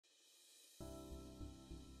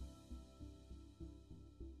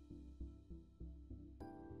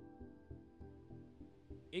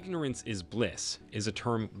Ignorance is bliss is a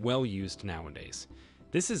term well used nowadays.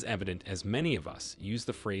 This is evident as many of us use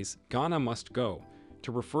the phrase Ghana must go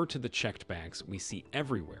to refer to the checked bags we see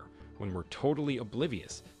everywhere when we're totally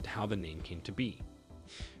oblivious to how the name came to be.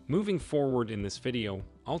 Moving forward in this video,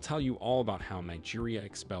 I'll tell you all about how Nigeria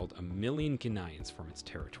expelled 1 million Ghanaians from its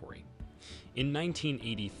territory. In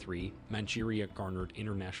 1983, Nigeria garnered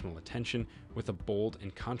international attention with a bold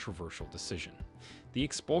and controversial decision: the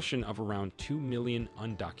expulsion of around 2 million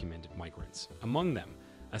undocumented migrants, among them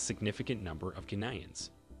a significant number of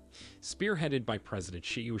Ghanaians. Spearheaded by President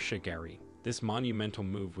Shehu Shagari, this monumental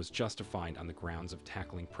move was justified on the grounds of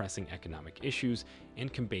tackling pressing economic issues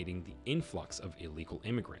and combating the influx of illegal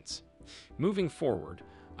immigrants. Moving forward,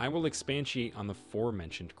 I will expatiate on the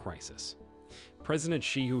aforementioned crisis. President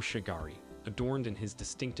Shehu Shagari, adorned in his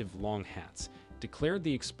distinctive long hats, declared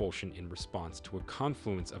the expulsion in response to a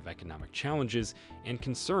confluence of economic challenges and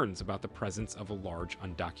concerns about the presence of a large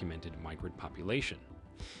undocumented migrant population.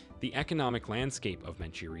 The economic landscape of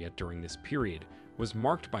Nigeria during this period was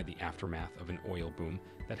marked by the aftermath of an oil boom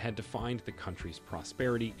that had defined the country's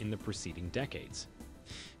prosperity in the preceding decades.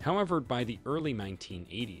 However, by the early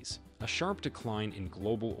 1980s, a sharp decline in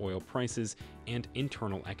global oil prices and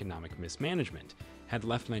internal economic mismanagement had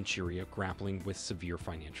left Nigeria grappling with severe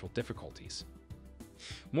financial difficulties.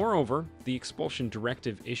 Moreover, the expulsion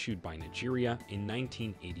directive issued by Nigeria in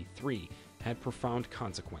 1983 had profound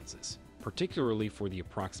consequences, particularly for the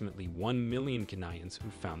approximately 1 million Ghanaians who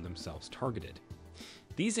found themselves targeted.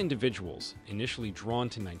 These individuals, initially drawn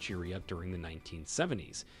to Nigeria during the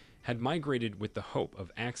 1970s, had migrated with the hope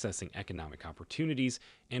of accessing economic opportunities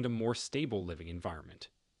and a more stable living environment.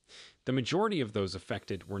 The majority of those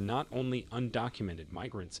affected were not only undocumented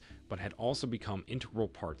migrants, but had also become integral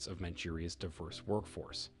parts of Nigeria's diverse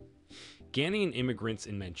workforce. Ghanaian immigrants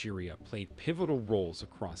in Nigeria played pivotal roles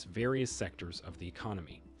across various sectors of the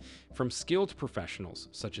economy. From skilled professionals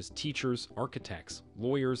such as teachers, architects,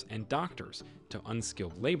 lawyers, and doctors to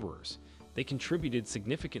unskilled laborers, they contributed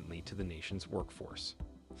significantly to the nation's workforce.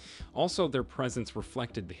 Also, their presence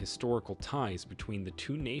reflected the historical ties between the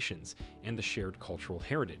two nations and the shared cultural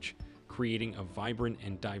heritage, creating a vibrant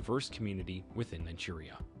and diverse community within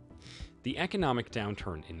Nigeria. The economic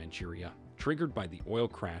downturn in Nigeria, triggered by the oil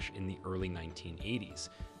crash in the early 1980s,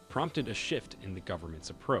 prompted a shift in the government's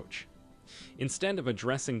approach. Instead of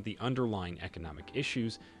addressing the underlying economic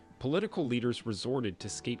issues, political leaders resorted to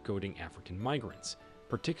scapegoating African migrants,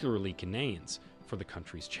 particularly Ghanaians, for the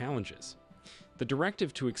country's challenges. The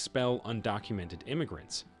directive to expel undocumented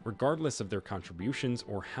immigrants, regardless of their contributions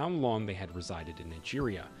or how long they had resided in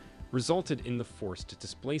Nigeria, resulted in the forced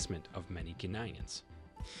displacement of many Ghanaians.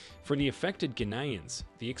 For the affected Ghanaians,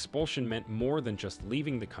 the expulsion meant more than just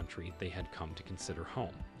leaving the country they had come to consider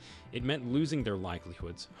home. It meant losing their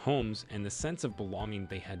livelihoods, homes, and the sense of belonging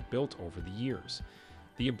they had built over the years.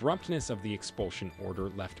 The abruptness of the expulsion order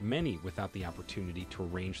left many without the opportunity to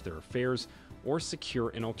arrange their affairs or secure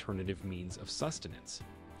an alternative means of sustenance.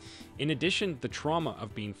 In addition, the trauma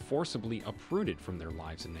of being forcibly uprooted from their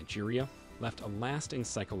lives in Nigeria left a lasting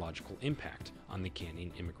psychological impact on the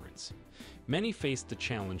Ghanaian immigrants. Many faced the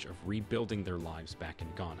challenge of rebuilding their lives back in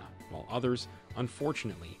Ghana, while others,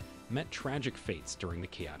 unfortunately, met tragic fates during the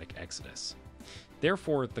chaotic exodus.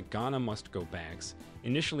 Therefore, the Ghana Must Go bags,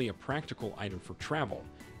 initially a practical item for travel,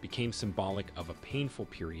 became symbolic of a painful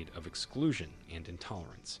period of exclusion and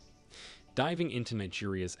intolerance. Diving into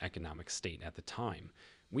Nigeria's economic state at the time,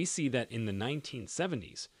 we see that in the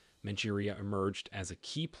 1970s, Nigeria emerged as a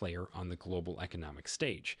key player on the global economic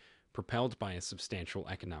stage, propelled by a substantial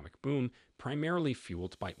economic boom primarily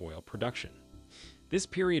fueled by oil production. This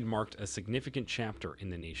period marked a significant chapter in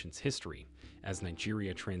the nation's history, as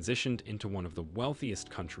Nigeria transitioned into one of the wealthiest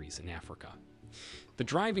countries in Africa. The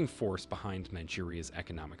driving force behind Nigeria's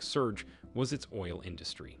economic surge was its oil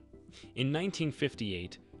industry. In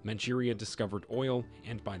 1958, Nigeria discovered oil,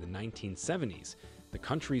 and by the 1970s, the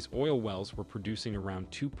country's oil wells were producing around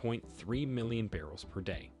 2.3 million barrels per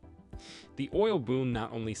day. The oil boom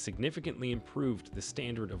not only significantly improved the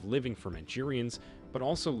standard of living for Nigerians, but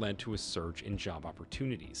also led to a surge in job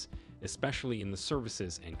opportunities, especially in the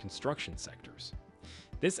services and construction sectors.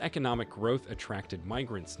 This economic growth attracted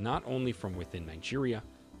migrants not only from within Nigeria,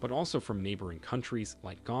 but also from neighboring countries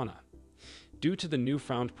like Ghana. Due to the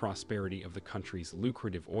newfound prosperity of the country's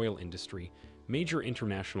lucrative oil industry, major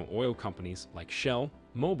international oil companies like Shell,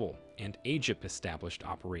 Mobil, and Egypt established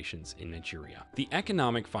operations in Nigeria. The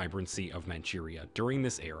economic vibrancy of Nigeria during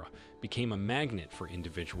this era became a magnet for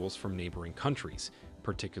individuals from neighboring countries,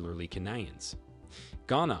 particularly Ghanaians.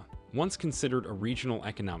 Ghana, once considered a regional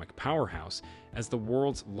economic powerhouse as the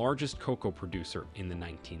world's largest cocoa producer in the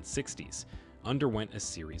 1960s, underwent a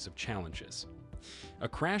series of challenges. A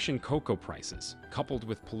crash in cocoa prices, coupled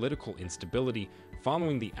with political instability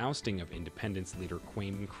following the ousting of independence leader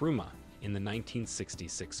Kwame Nkrumah in the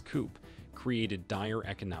 1966 coup, created dire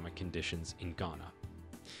economic conditions in Ghana.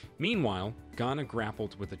 Meanwhile, Ghana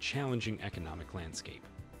grappled with a challenging economic landscape.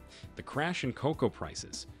 The crash in cocoa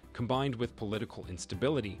prices, combined with political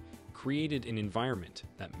instability, created an environment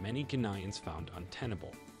that many Ghanaians found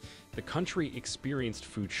untenable. The country experienced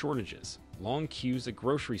food shortages, long queues at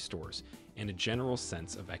grocery stores, and a general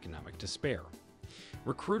sense of economic despair.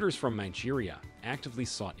 Recruiters from Nigeria actively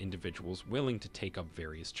sought individuals willing to take up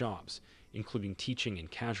various jobs, including teaching and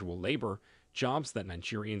casual labor, jobs that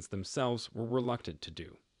Nigerians themselves were reluctant to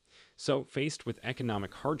do. So, faced with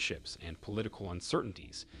economic hardships and political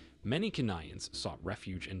uncertainties, many Ghanaians sought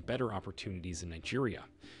refuge and better opportunities in Nigeria,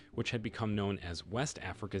 which had become known as West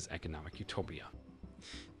Africa's economic utopia.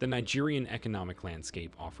 The Nigerian economic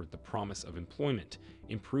landscape offered the promise of employment,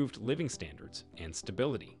 improved living standards, and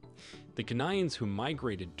stability. The Ghanaians who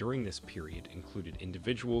migrated during this period included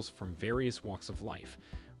individuals from various walks of life,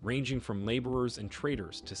 ranging from laborers and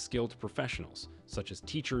traders to skilled professionals such as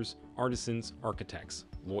teachers, artisans, architects,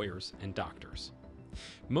 lawyers, and doctors.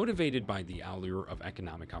 Motivated by the allure of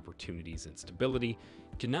economic opportunities and stability,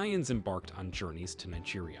 Ghanaians embarked on journeys to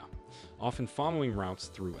Nigeria, often following routes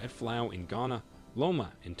through Eflao in Ghana,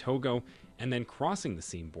 Loma in Togo, and then crossing the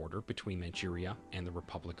same border between Nigeria and the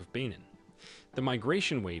Republic of Benin. The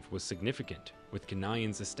migration wave was significant, with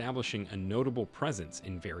Ghanaians establishing a notable presence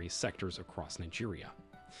in various sectors across Nigeria.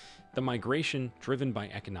 The migration, driven by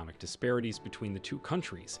economic disparities between the two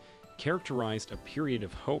countries, characterized a period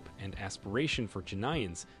of hope and aspiration for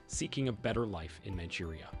Ghanaians seeking a better life in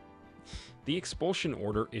Nigeria. The expulsion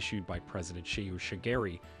order issued by President Shehu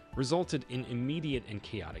Shagari resulted in immediate and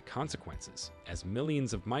chaotic consequences, as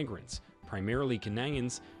millions of migrants, primarily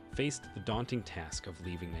Ghanaians, faced the daunting task of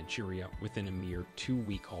leaving Nigeria within a mere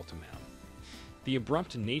 2-week ultimatum. The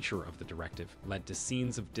abrupt nature of the directive led to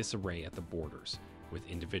scenes of disarray at the borders, with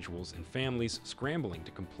individuals and families scrambling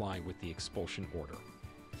to comply with the expulsion order.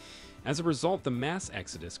 As a result, the mass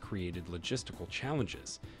exodus created logistical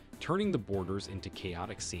challenges, turning the borders into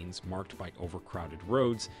chaotic scenes marked by overcrowded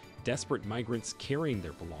roads, desperate migrants carrying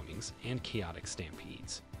their belongings, and chaotic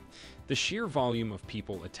stampedes. The sheer volume of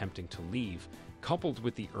people attempting to leave, coupled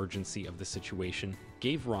with the urgency of the situation,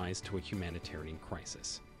 gave rise to a humanitarian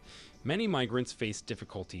crisis. Many migrants faced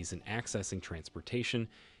difficulties in accessing transportation,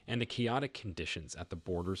 and the chaotic conditions at the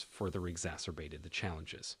borders further exacerbated the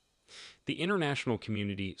challenges. The international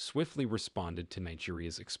community swiftly responded to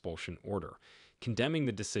Nigeria's expulsion order, condemning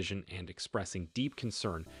the decision and expressing deep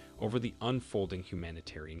concern over the unfolding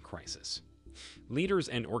humanitarian crisis. Leaders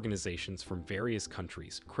and organizations from various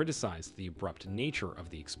countries criticized the abrupt nature of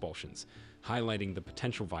the expulsions, highlighting the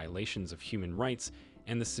potential violations of human rights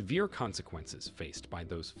and the severe consequences faced by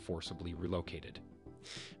those forcibly relocated.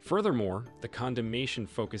 Furthermore, the condemnation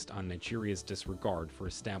focused on Nigeria's disregard for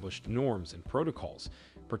established norms and protocols,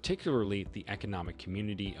 particularly the economic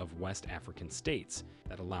community of West African states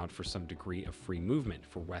that allowed for some degree of free movement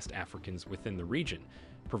for West Africans within the region,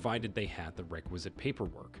 provided they had the requisite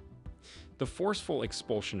paperwork. The forceful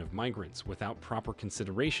expulsion of migrants without proper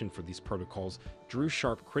consideration for these protocols drew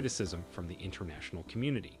sharp criticism from the international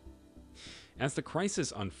community. As the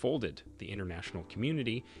crisis unfolded, the international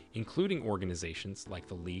community, including organizations like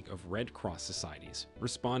the League of Red Cross Societies,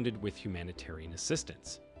 responded with humanitarian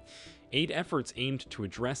assistance. Aid efforts aimed to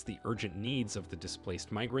address the urgent needs of the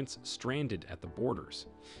displaced migrants stranded at the borders.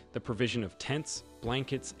 The provision of tents,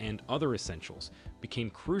 blankets, and other essentials became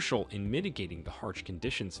crucial in mitigating the harsh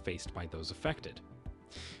conditions faced by those affected.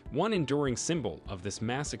 One enduring symbol of this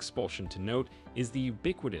mass expulsion to note is the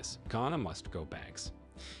ubiquitous Ghana Must Go bags.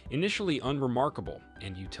 Initially unremarkable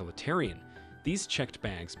and utilitarian, these checked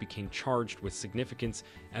bags became charged with significance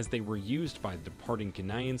as they were used by the departing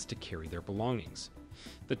Ghanaians to carry their belongings.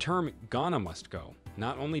 The term Ghana Must Go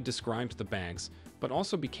not only described the bags, but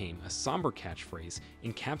also became a somber catchphrase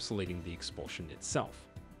encapsulating the expulsion itself.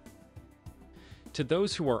 To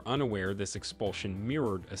those who are unaware, this expulsion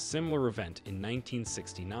mirrored a similar event in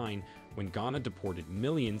 1969 when Ghana deported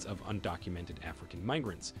millions of undocumented African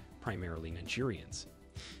migrants, primarily Nigerians.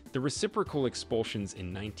 The reciprocal expulsions in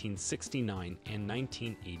 1969 and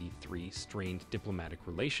 1983 strained diplomatic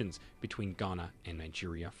relations between Ghana and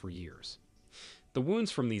Nigeria for years. The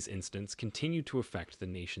wounds from these incidents continue to affect the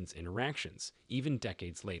nation's interactions, even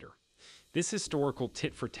decades later. This historical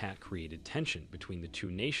tit-for-tat created tension between the two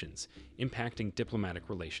nations, impacting diplomatic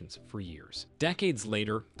relations for years. Decades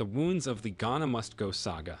later, the wounds of the Ghana Must Go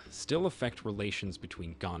saga still affect relations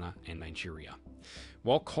between Ghana and Nigeria.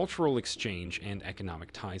 While cultural exchange and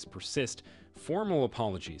economic ties persist, formal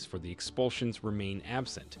apologies for the expulsions remain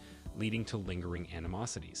absent, leading to lingering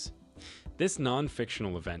animosities. This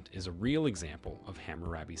non-fictional event is a real example of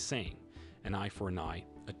Hammurabi's saying, "An eye for an eye,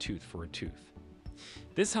 a tooth for a tooth."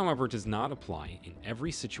 This, however, does not apply in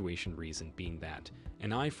every situation, reason being that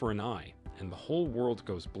an eye for an eye and the whole world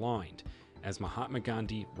goes blind, as Mahatma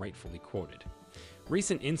Gandhi rightfully quoted.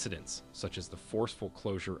 Recent incidents, such as the forceful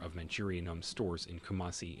closure of Nigerian-owned stores in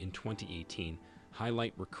Kumasi in 2018,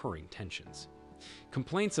 highlight recurring tensions.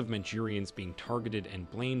 Complaints of Nigerians being targeted and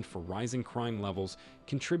blamed for rising crime levels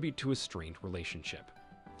contribute to a strained relationship.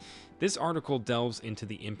 This article delves into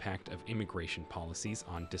the impact of immigration policies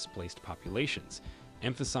on displaced populations,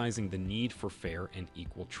 emphasizing the need for fair and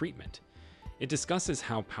equal treatment. It discusses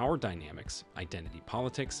how power dynamics, identity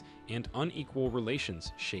politics, and unequal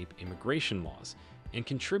relations shape immigration laws and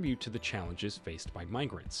contribute to the challenges faced by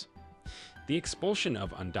migrants. The expulsion of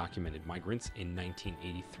undocumented migrants in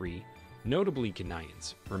 1983, notably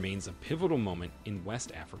Ghanaians, remains a pivotal moment in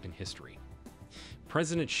West African history.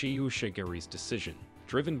 President Shehu Shagari's decision,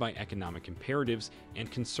 driven by economic imperatives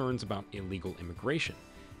and concerns about illegal immigration,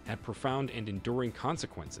 had profound and enduring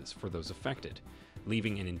consequences for those affected,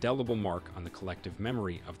 leaving an indelible mark on the collective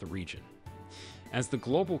memory of the region. As the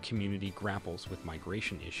global community grapples with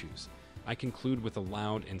migration issues, I conclude with a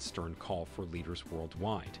loud and stern call for leaders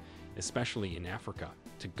worldwide, especially in Africa,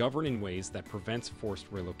 to govern in ways that prevents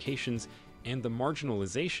forced relocations and the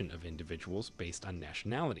marginalization of individuals based on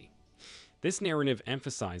nationality. This narrative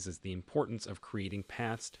emphasizes the importance of creating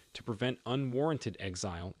paths to prevent unwarranted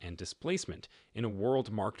exile and displacement in a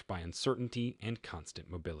world marked by uncertainty and constant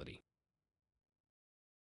mobility.